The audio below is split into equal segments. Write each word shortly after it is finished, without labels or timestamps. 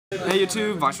Hey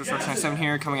YouTube, Weiss Schwarz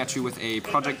here, coming at you with a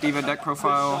Project Diva deck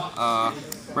profile,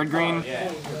 Red Green.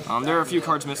 There are a few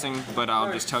cards missing, but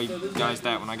I'll just tell you guys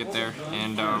that when I get there.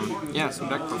 And yeah, some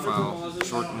deck profile,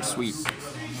 short and sweet.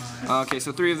 Okay,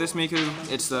 so 3 of this Miku.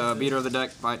 It's the beater of the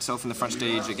deck by itself in the front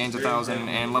stage. It gains 1,000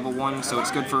 and level 1, so it's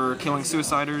good for killing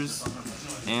suiciders.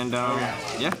 And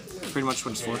yeah, pretty much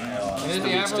what it's for. When did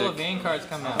the Avril Lavigne cards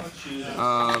come out?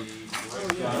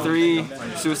 3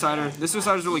 Suicider. This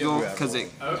Suicider is really cool because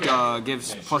it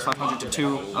gives plus 500 to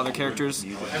 2 other characters,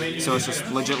 so it's just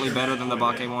legitly better than the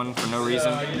Bake one for no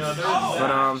reason.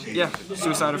 But yeah,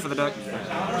 Suicider for the deck.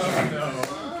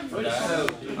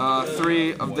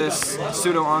 3 of this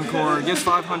Pseudo Encore. Gives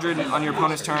 500 on your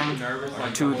opponent's turn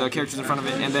to the characters in front of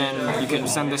it, and then you can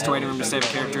send this to waiting room to save a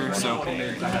character. So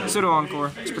Pseudo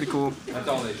Encore, it's pretty cool.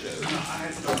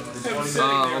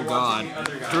 Oh god.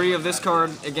 3 of this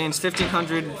card. It gains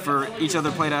 1500 for each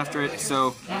other played after it,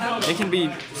 so it can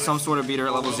be some sort of beater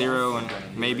at level 0 and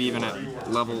maybe even at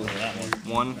level 1.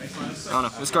 I don't know.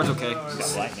 This card's okay.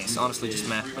 It's honestly just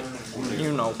meh.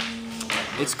 You know.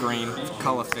 It's green,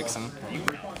 color fixing.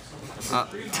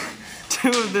 2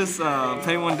 of this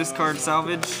pay 1 discard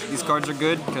salvage. These cards are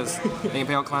good because they can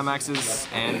pay out climaxes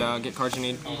and get cards you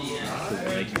need.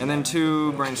 And then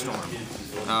 2 brainstorm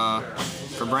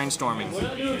for brainstorming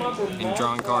and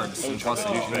drawing cards and plus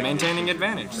maintaining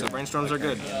advantage. So brainstorms are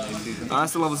good.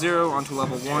 That's the level 0 onto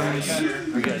level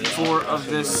 1s. 4 of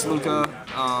this Luca.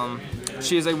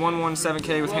 She is a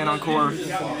 1/1/7K with Hand on Core,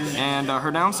 and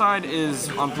her downside is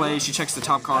on play she checks the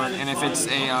top card, and if it's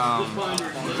a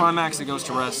climax it goes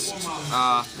to rest.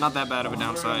 Not that bad of a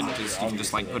downside because you can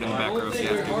just like put it in the back row if you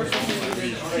have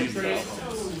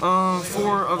to.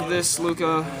 4 of this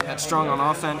Luca that's strong on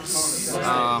offense.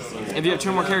 If you have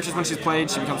 2 more characters when she's played,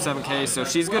 she becomes 7K, so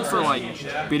she's good for like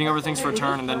beating over things for a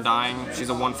turn and then dying. She's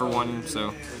a 1-for-1,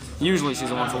 so usually she's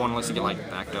a 1-for-1 unless you get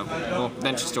like backed up. Well,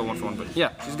 then she's still 1-for-1, but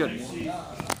yeah, she's good.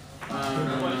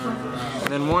 And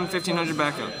then 1 1500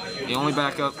 backup. The only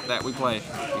backup that we play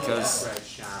because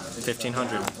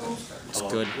 1500. It's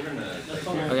good.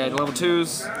 Okay, level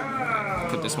 2s.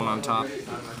 Put this one on top.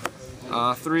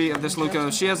 3 of this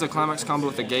Luca. She has a climax combo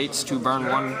with the gates to burn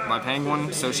 1 by paying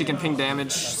 1, so she can ping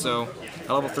damage. So at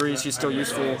level 3, she's still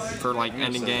useful for like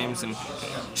ending games, and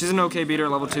she's an okay beater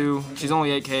at level 2. She's only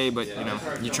 8K, but you know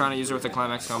you're trying to use her with a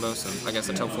climax combo, so I guess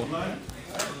that's helpful.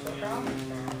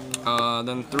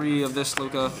 Then 3 of this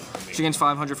Luca. She gains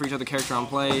 500 for each other character on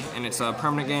play, and it's a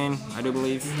permanent gain, I do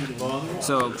believe.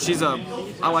 So she's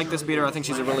I like this beater. I think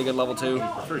she's a really good level 2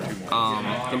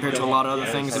 compared to a lot of other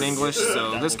things in English.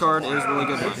 So this card is really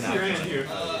good.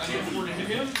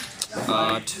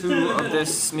 2 of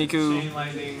this Miku.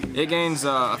 It gains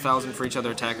 1,000 for each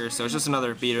other attacker, so it's just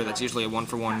another beater that's usually a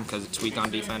 1-for-1 because it's weak on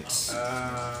defense.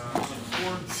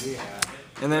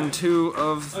 And then 2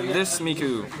 of this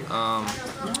Miku.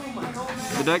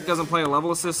 The deck doesn't play a level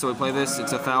assist, so we play this.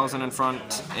 It's 1,000 in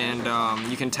front, and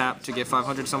you can tap to get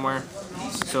 500 somewhere.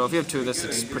 So if you have 2 of this,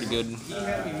 it's pretty good.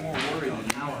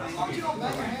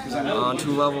 On to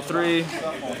level 3.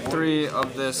 3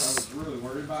 of this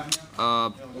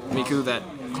Miku that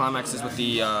climaxes with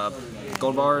the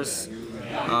gold bars.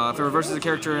 If it reverses a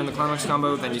character in the climax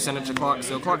combo, then you send it to clock.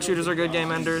 So clock shooters are good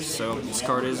game enders, so this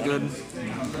card is good.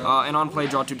 And on play,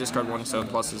 draw 2, discard 1, so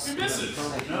pluses.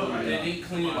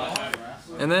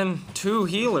 And then 2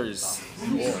 healers,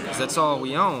 because that's all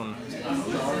we own.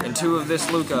 And 2 of this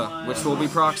Luca, which we'll be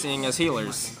proxying as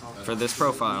healers for this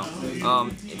profile.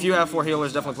 If you have 4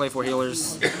 healers, definitely play 4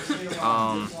 healers.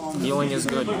 Healing is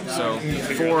good, so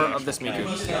 4 of this Miku.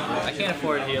 I can't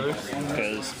afford healers.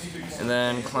 And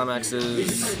then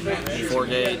climaxes, 4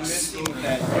 gates,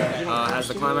 has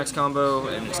the climax combo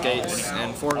and its gates,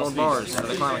 and 4 gold bars for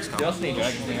the climax combo.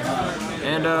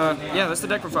 And yeah, that's the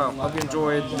deck profile. Hope you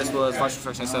enjoyed. This was Weiss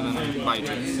Schwarz 7 by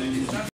YouTube.